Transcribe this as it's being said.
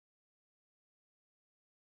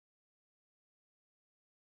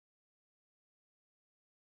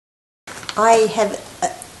I have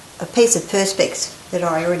a piece of Perspex that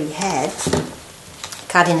I already had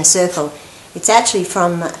cut in a circle. It's actually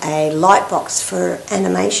from a light box for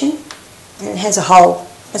animation, and it has a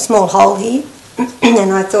small hole here.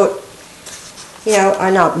 And I thought, you know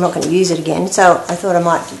I'm not going to use it again, so I thought I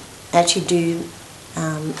might actually do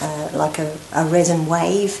like a resin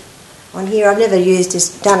wave on here. I've never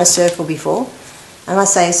done a circle before. I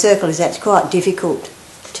must say a circle is actually quite difficult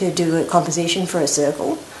to do a composition for a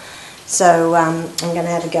circle, so I'm going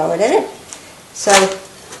to have a go at it. So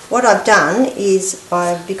what I've done is,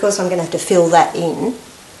 because I'm going to have to fill that in,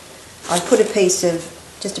 I put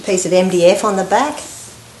just a piece of MDF on the back,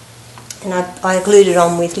 and I glued it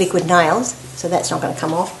on with liquid nails, so that's not going to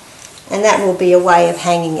come off, and that will be a way of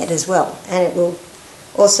hanging it as well, and it will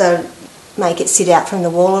also make it sit out from the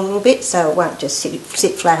wall a little bit, so it won't just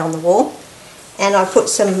sit flat on the wall. And I put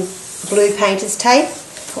some blue painter's tape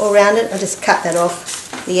all around it. I just cut that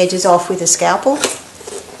off, the edges off with a scalpel,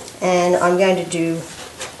 and I'm going to do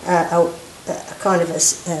a kind of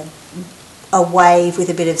a wave with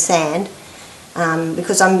a bit of sand,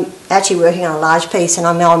 because I'm actually working on a large piece, and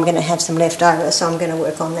I know I'm going to have some left over, so I'm going to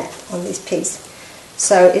work on that on this piece.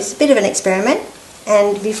 So it's a bit of an experiment.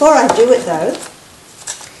 And before I do it though,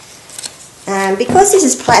 because this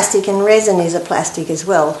is plastic and resin is a plastic as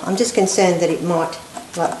well, I'm just concerned that it might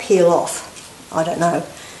like peel off. I don't know.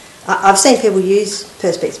 I've seen people use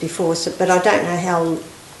Perspex before, but I don't know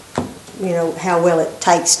how well it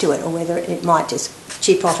takes to it, or whether it might just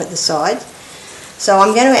chip off at the sides. So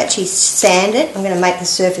I'm going to actually sand it. I'm going to make the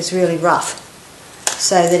surface really rough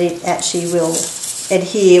so that it actually will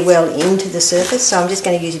adhere well into the surface. So I'm just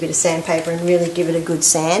going to use a bit of sandpaper and really give it a good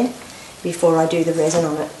sand before I do the resin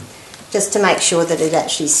on it, just to make sure that it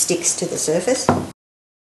actually sticks to the surface.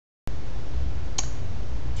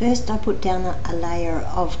 First I put down a layer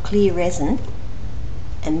of clear resin,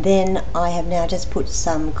 and then I have now just put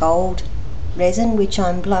some gold resin, which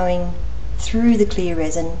I'm blowing through the clear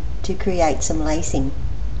resin to create some lacing.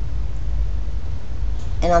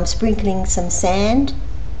 And I'm sprinkling some sand,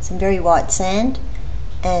 some very white sand,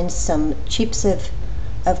 and some chips of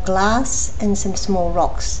glass and some small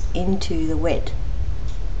rocks into the wet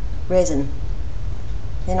resin.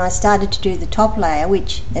 Then I started to do the top layer,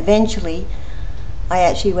 which eventually I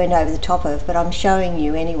actually went over the top of, but I'm showing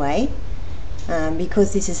you anyway,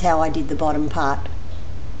 because this is how I did the bottom part,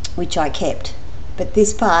 which I kept. But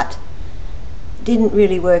this part didn't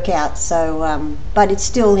really work out, so but it's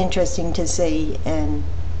still interesting to see, and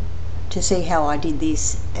to see how I did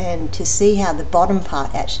this, and to see how the bottom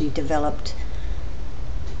part actually developed.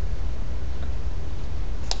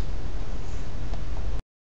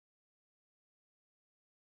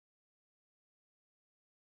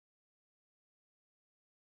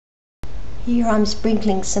 Here I'm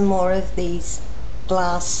sprinkling some more of these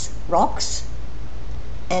glass rocks,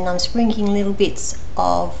 and I'm sprinkling little bits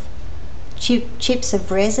of chips of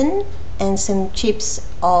resin and some chips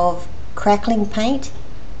of crackling paint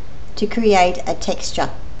to create a texture.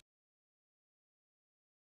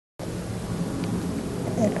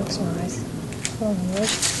 That looks nice.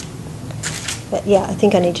 But yeah, I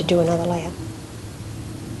think I need to do another layer.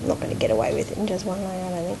 I'm not going to get away with it in just one layer, I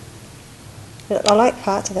don't think. But I like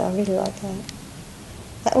parts of it, I really like that.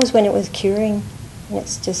 That was when it was curing, and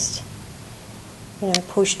it's just,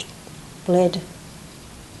 pushed, bled,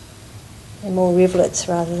 and more rivulets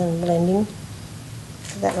rather than blending.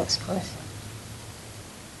 So that looks nice.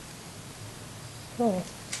 Oh,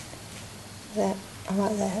 I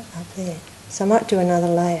like that up there. So I might do another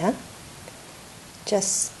layer,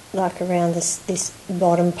 just like around this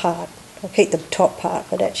bottom part. I'll keep the top part,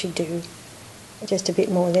 but actually do just a bit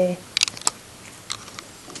more there.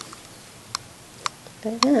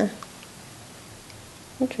 But yeah,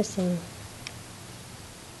 interesting.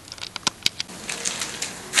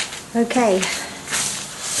 Okay,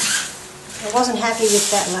 I wasn't happy with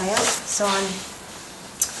that layer, so I'm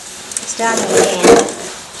starting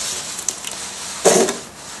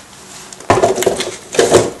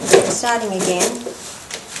again.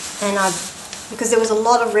 And because there was a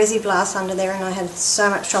lot of resi blast under there, and I had so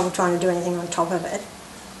much trouble trying to do anything on top of it,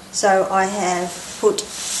 so I have put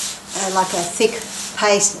like a thick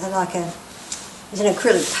paste, it's an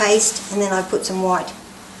acrylic paste, and then I put some white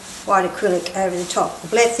acrylic over the top.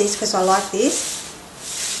 I've left this because I like this.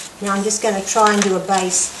 Now I'm just going to try and do a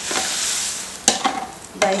base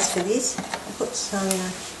for this. I'll put some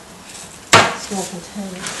small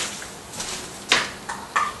container.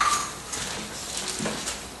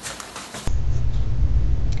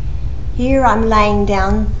 Here I'm laying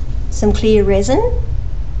down some clear resin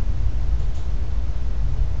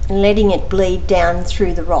and letting it bleed down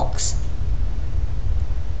through the rocks.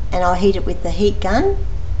 and I'll heat it with the heat gun.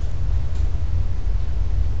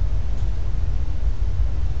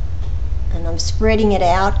 And I'm spreading it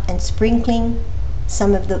out and sprinkling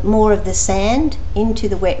some of the more of the sand into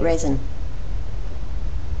the wet resin.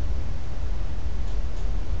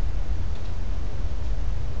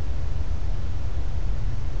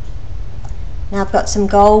 Now I've got some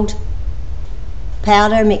gold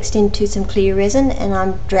powder mixed into some clear resin, and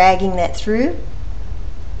I'm dragging that through,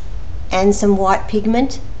 and some white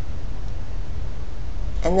pigment,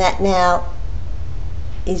 and that now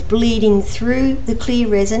is bleeding through the clear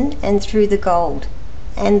resin and through the gold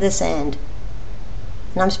and the sand.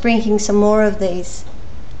 And I'm sprinkling some more of these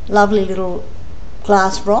lovely little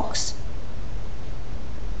glass rocks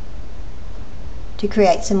to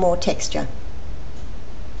create some more texture.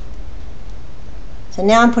 So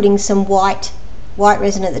now I'm putting some white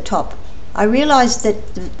resin at the top. I realized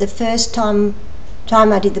that the first time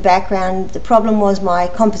I did the background, the problem was my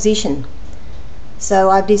composition. So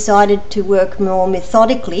I've decided to work more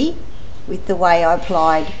methodically with the way I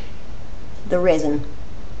applied the resin,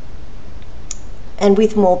 and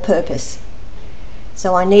with more purpose.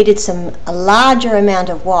 So I needed a larger amount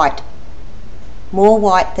of white, more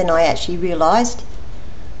white than I actually realized,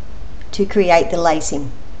 to create the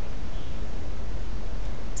lacing.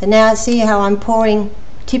 So now see how I'm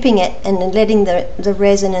tipping it and letting the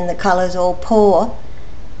resin and the colours all pour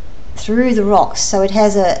through the rocks, so it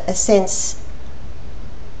has a sense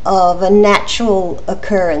of a natural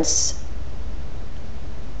occurrence.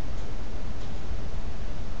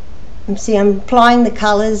 And see, I'm applying the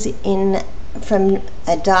colours in from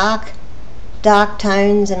a dark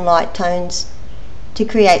tones and light tones to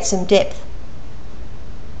create some depth.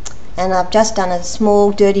 And I've just done a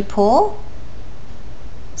small dirty pour,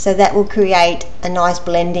 so that will create a nice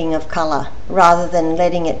blending of colour rather than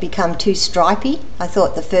letting it become too stripy. I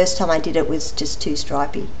thought the first time I did it was just too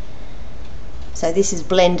stripy. So this is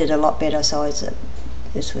blended a lot better, so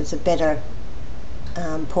this was a better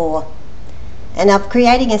pour. And I'm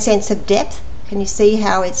creating a sense of depth. Can you see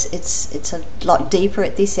how it's a lot deeper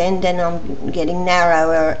at this end, and I'm getting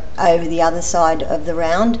narrower over the other side of the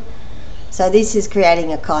round. So this is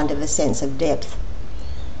creating a kind of a sense of depth.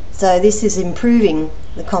 So this is improving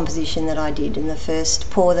the composition that I did in the first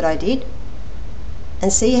pour that I did.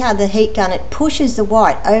 And see how the heat gun, it pushes the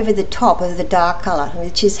white over the top of the dark colour,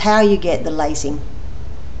 which is how you get the lacing.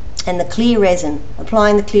 And the clear resin,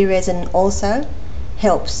 applying the clear resin also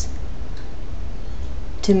helps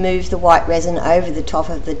to move the white resin over the top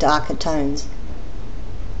of the darker tones.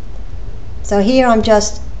 So here I'm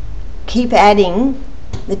just keep adding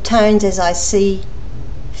the tones as I see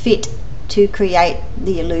fit to create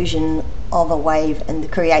the illusion of a wave and to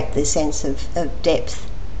create the sense of depth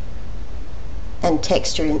and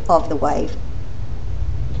texture of the wave.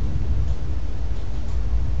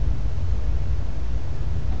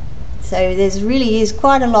 So there's really is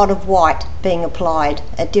quite a lot of white being applied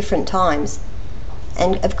at different times,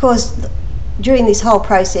 and of course during this whole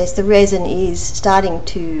process the resin is starting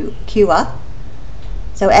to cure.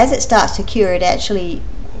 So as it starts to cure, it actually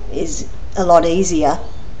is a lot easier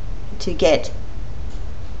to get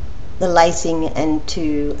the lacing and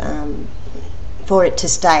to for it to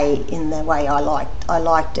stay in the way I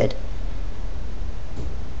liked it.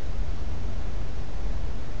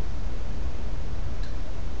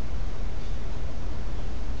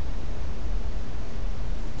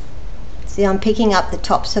 See, I'm picking up the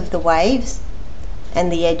tops of the waves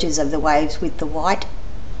and the edges of the waves with the white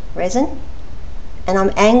resin, and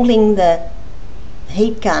I'm angling the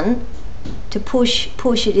heat gun to push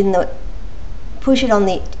it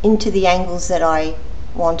into the angles that I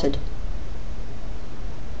wanted.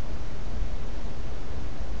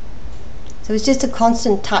 So it's just a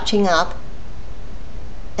constant touching up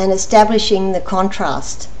and establishing the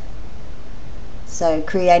contrast. So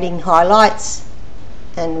creating highlights,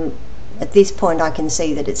 and at this point I can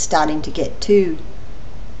see that it's starting to get too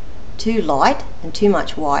light and too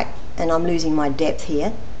much white, and I'm losing my depth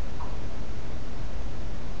here.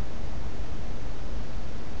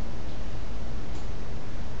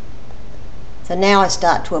 So now I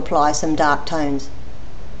start to apply some dark tones.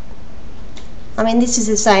 I mean, this is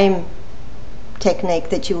the same technique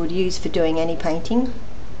that you would use for doing any painting,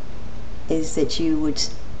 is that you would,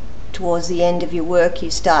 towards the end of your work, you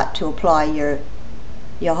start to apply your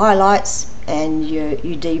highlights and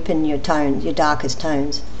you deepen your tones, your darkest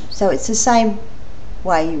tones. So it's the same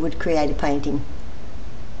way you would create a painting.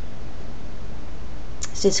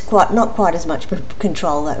 It's just not quite as much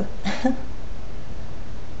control though.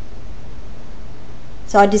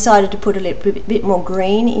 So I decided to put a little bit more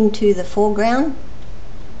green into the foreground.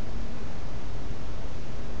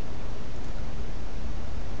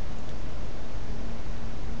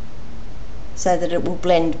 so that it will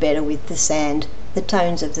blend better with the sand, the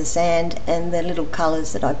tones of the sand and the little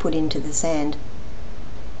colours that I put into the sand.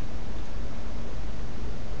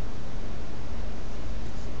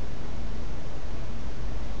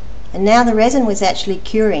 And now the resin was actually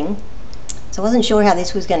curing, so I wasn't sure how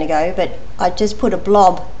this was going to go, but I just put a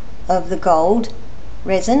blob of the gold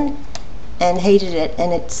resin and heated it,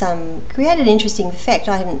 and it's created an interesting effect.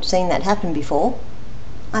 I hadn't seen that happen before.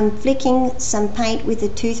 I'm flicking some paint with a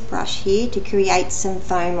toothbrush here to create some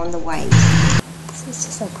foam on the waves. This is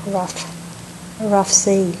just like a rough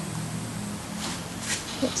sea.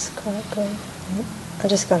 It's quite good. I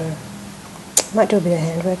just might do a bit of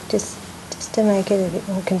handwork just to make it a bit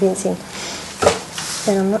more convincing.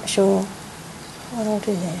 Then I'm not sure what I'll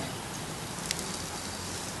do there.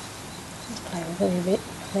 Just play with it a bit,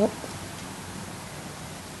 I think.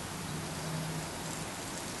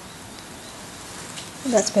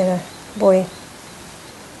 That's better. Boy,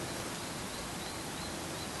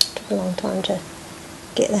 took a long time to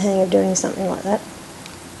get the hang of doing something like that.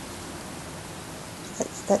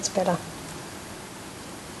 That's better. I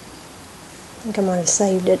think I might have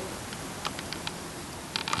saved it.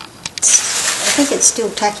 I think it's still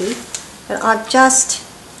tacky, but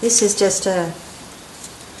this is just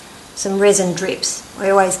some resin drips. I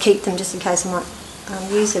always keep them just in case I might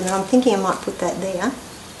use them, and I'm thinking I might put that there.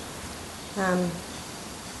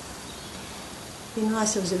 It'd be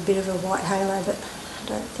nice if it was a bit of a white halo, but I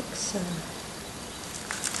don't think so.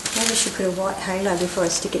 Maybe I should put a white halo before I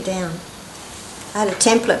stick it down. I had a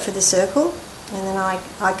template for the circle, and then I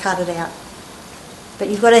cut it out. But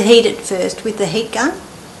you've got to heat it first with the heat gun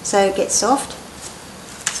so it gets soft.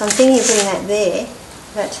 So I'm thinking of putting that there,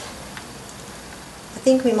 but I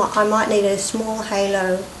think I might need a small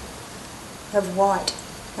halo of white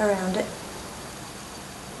around it.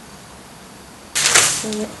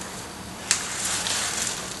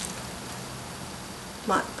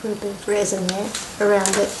 Might put a bit of resin there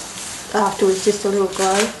around it afterwards, just a little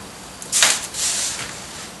glow.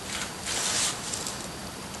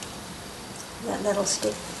 That'll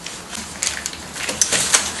stick.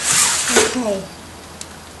 Okay,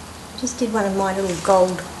 just did one of my little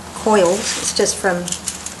gold coils. It's just from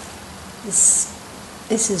this.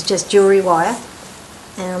 This is just jewellery wire,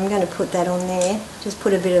 and I'm going to put that on there. Just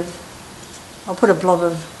put a bit of. I'll put a blob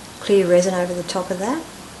of clear resin over the top of that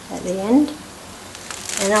at the end.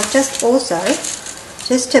 And I've just also,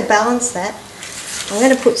 just to balance that, I'm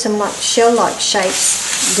going to put some like shell-like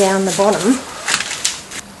shapes down the bottom.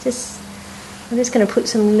 I'm just going to put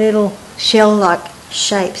some little shell-like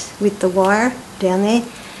shapes with the wire down there,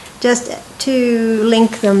 just to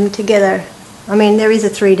link them together. I mean, there is a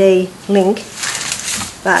 3D link,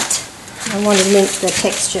 but I want to link the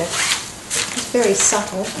texture. It's very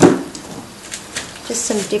subtle, just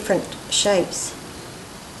some different shapes.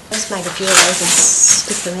 Let's make a few of those and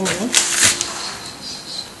stick them in there.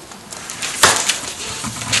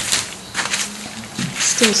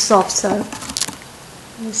 Still soft, so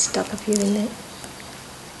I just stuck a few in there.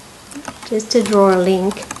 Just to draw a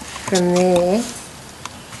link from there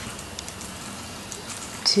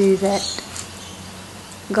to that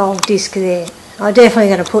gold disc there. I'm definitely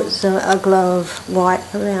going to put a glow of white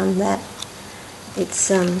around that. It's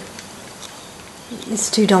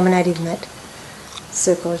too dominating in that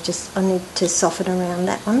circle. I need to soften around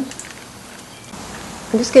that one.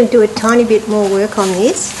 I'm just going to do a tiny bit more work on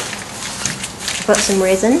this. I've got some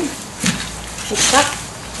resin mixed up.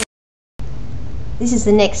 This is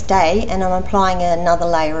the next day, and I'm applying another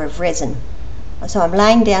layer of resin. So I'm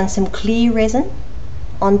laying down some clear resin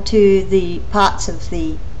onto the parts of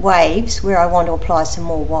the waves where I want to apply some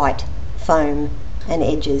more white foam and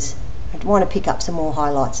edges. I want to pick up some more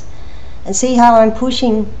highlights. And see how I'm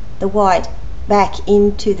pushing the white back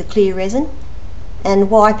into the clear resin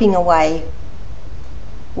and wiping away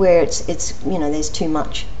where it's there's too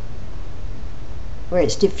much, where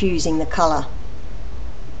it's diffusing the colour.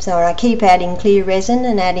 So I keep adding clear resin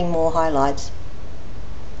and adding more highlights.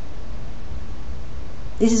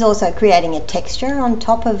 This is also creating a texture on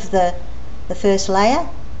top of the first layer,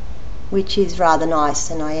 which is rather nice,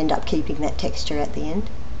 and I end up keeping that texture at the end.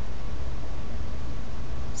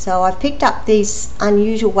 So I've picked up this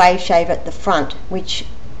unusual wave shape at the front, which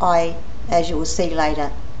I, as you will see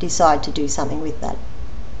later, decide to do something with that.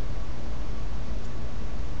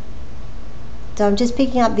 So I'm just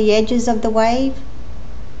picking up the edges of the wave,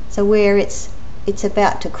 so where it's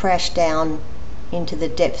about to crash down into the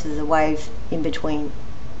depth of the wave in between.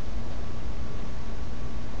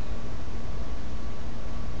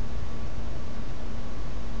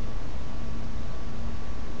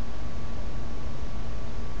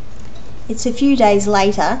 It's a few days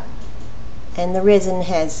later, and the resin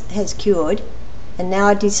has cured, and now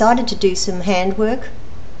I decided to do some handwork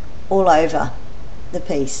all over the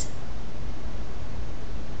piece.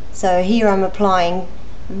 So here I'm applying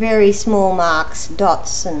very small marks,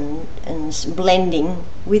 dots, and blending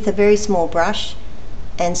with a very small brush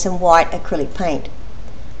and some white acrylic paint.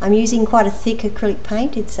 I'm using quite a thick acrylic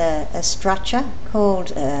paint. It's a structure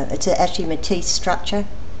called, it's actually Matisse structure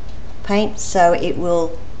paint, so it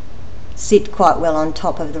will sit quite well on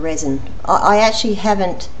top of the resin. I actually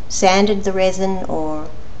haven't sanded the resin or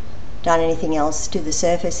done anything else to the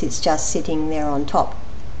surface, it's just sitting there on top.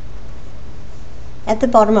 At the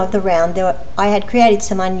bottom of the round I had created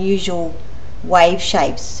some unusual wave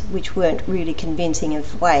shapes which weren't really convincing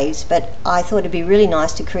of waves, but I thought it'd be really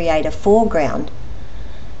nice to create a foreground.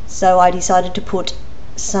 So I decided to put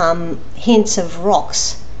some hints of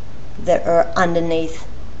rocks that are underneath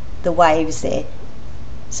the waves there.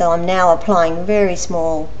 So I'm now applying very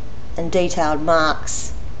small and detailed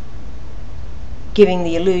marks, giving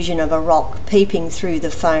the illusion of a rock peeping through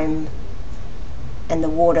the foam and the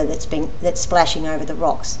water that's splashing over the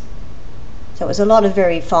rocks. So it was a lot of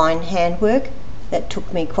very fine handwork that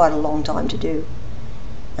took me quite a long time to do.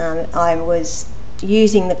 I was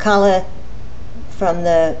using the colour from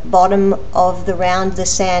the bottom of the round, the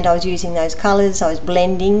sand, I was using those colours, I was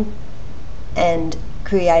blending and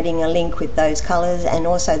creating a link with those colours, and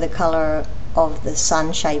also the colour of the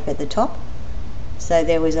sun shape at the top. So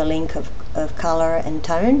there was a link of colour and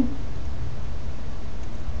tone.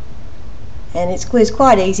 And it was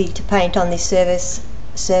quite easy to paint on this surface.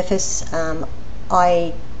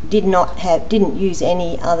 I didn't use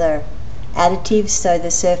any other additives, so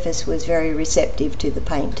the surface was very receptive to the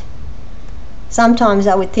paint. Sometimes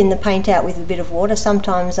I would thin the paint out with a bit of water,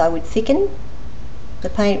 sometimes I would thicken the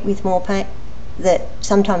paint with more paint.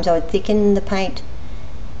 Sometimes I would thicken the paint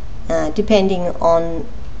depending on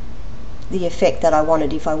the effect that I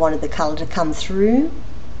wanted, if I wanted the colour to come through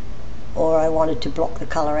or I wanted to block the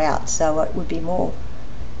colour out. So it would be more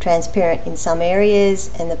transparent in some areas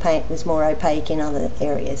and the paint was more opaque in other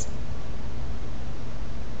areas.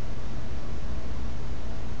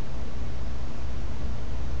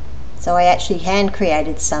 So I actually hand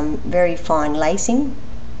created some very fine lacing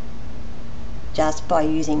just by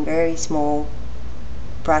using very small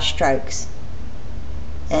brush strokes,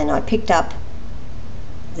 and I picked up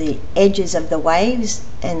the edges of the waves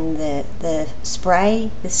and the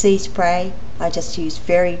spray, the sea spray. I just used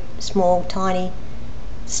very small tiny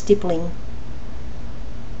stippling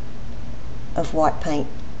of white paint.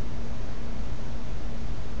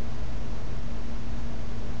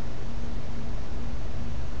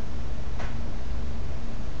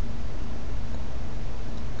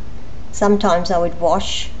 Sometimes I would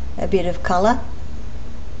wash a bit of colour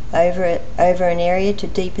over an area to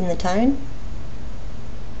deepen the tone.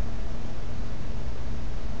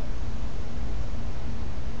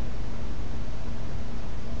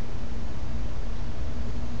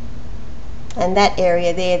 And that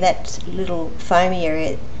area there, that little foamy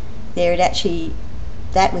area there,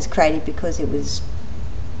 that was created because the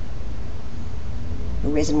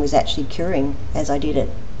resin was actually curing as I did it,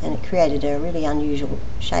 and it created a really unusual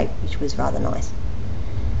shape which was rather nice.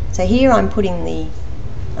 So here I'm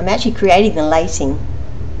actually creating the lacing.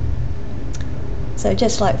 So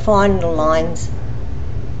just like fine little lines,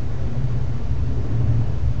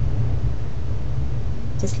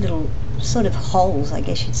 just little sort of holes, I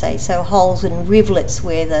guess you'd say. So holes and rivulets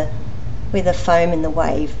where the foam in the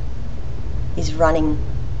wave is running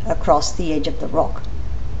across the edge of the rock.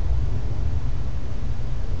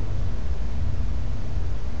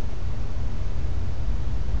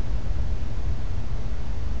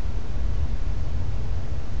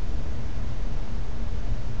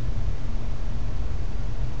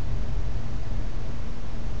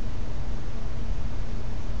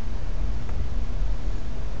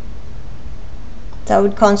 So I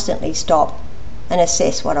would constantly stop and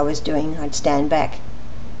assess what I was doing. I'd stand back,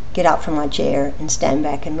 get up from my chair and stand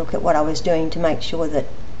back and look at what I was doing to make sure that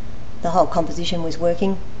the whole composition was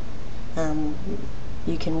working.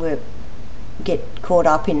 You can get caught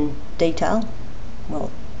up in detail. Well,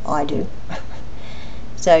 I do.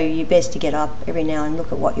 So you're best to get up every now and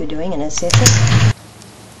look at what you're doing and assess it.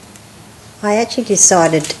 I actually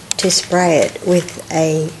decided to spray it with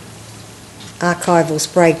a archival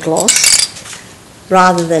spray gloss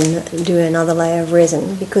rather than do another layer of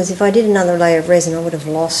resin, because if I did another layer of resin I would have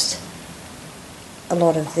lost a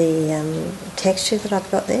lot of the texture that I've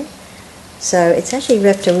got there. So it's actually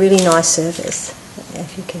left a really nice surface,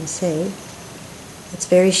 if you can see. It's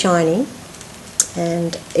very shiny,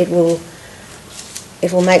 and it will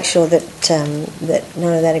make sure that that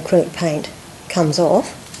none of that acrylic paint comes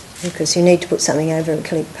off. because you need to put something over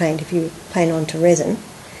acrylic paint if you paint onto resin.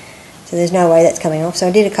 So there's no way that's coming off. So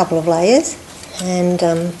I did a couple of layers, and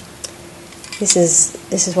this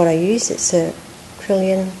is what I used. It's a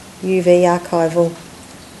Acrylic UV archival.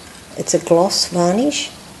 It's a gloss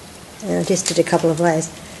varnish, and I just did a couple of layers,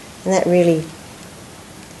 and that really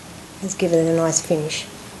has given it a nice finish.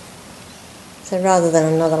 So rather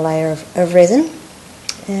than another layer of resin,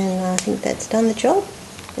 and I think that's done the job.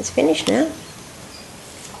 It's finished now,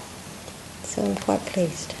 so I'm quite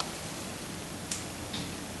pleased.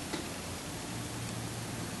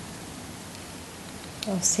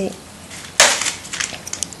 I'll see.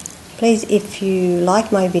 Please, if you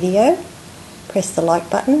like my video, press the like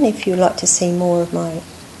button. If you'd like to see more of my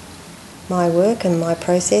work and my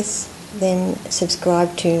process, then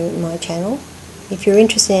subscribe to my channel. If you're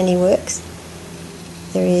interested in any works,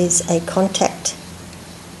 there is a contact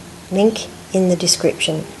link in the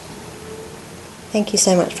description. Thank you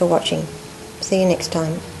so much for watching. See you next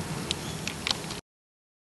time.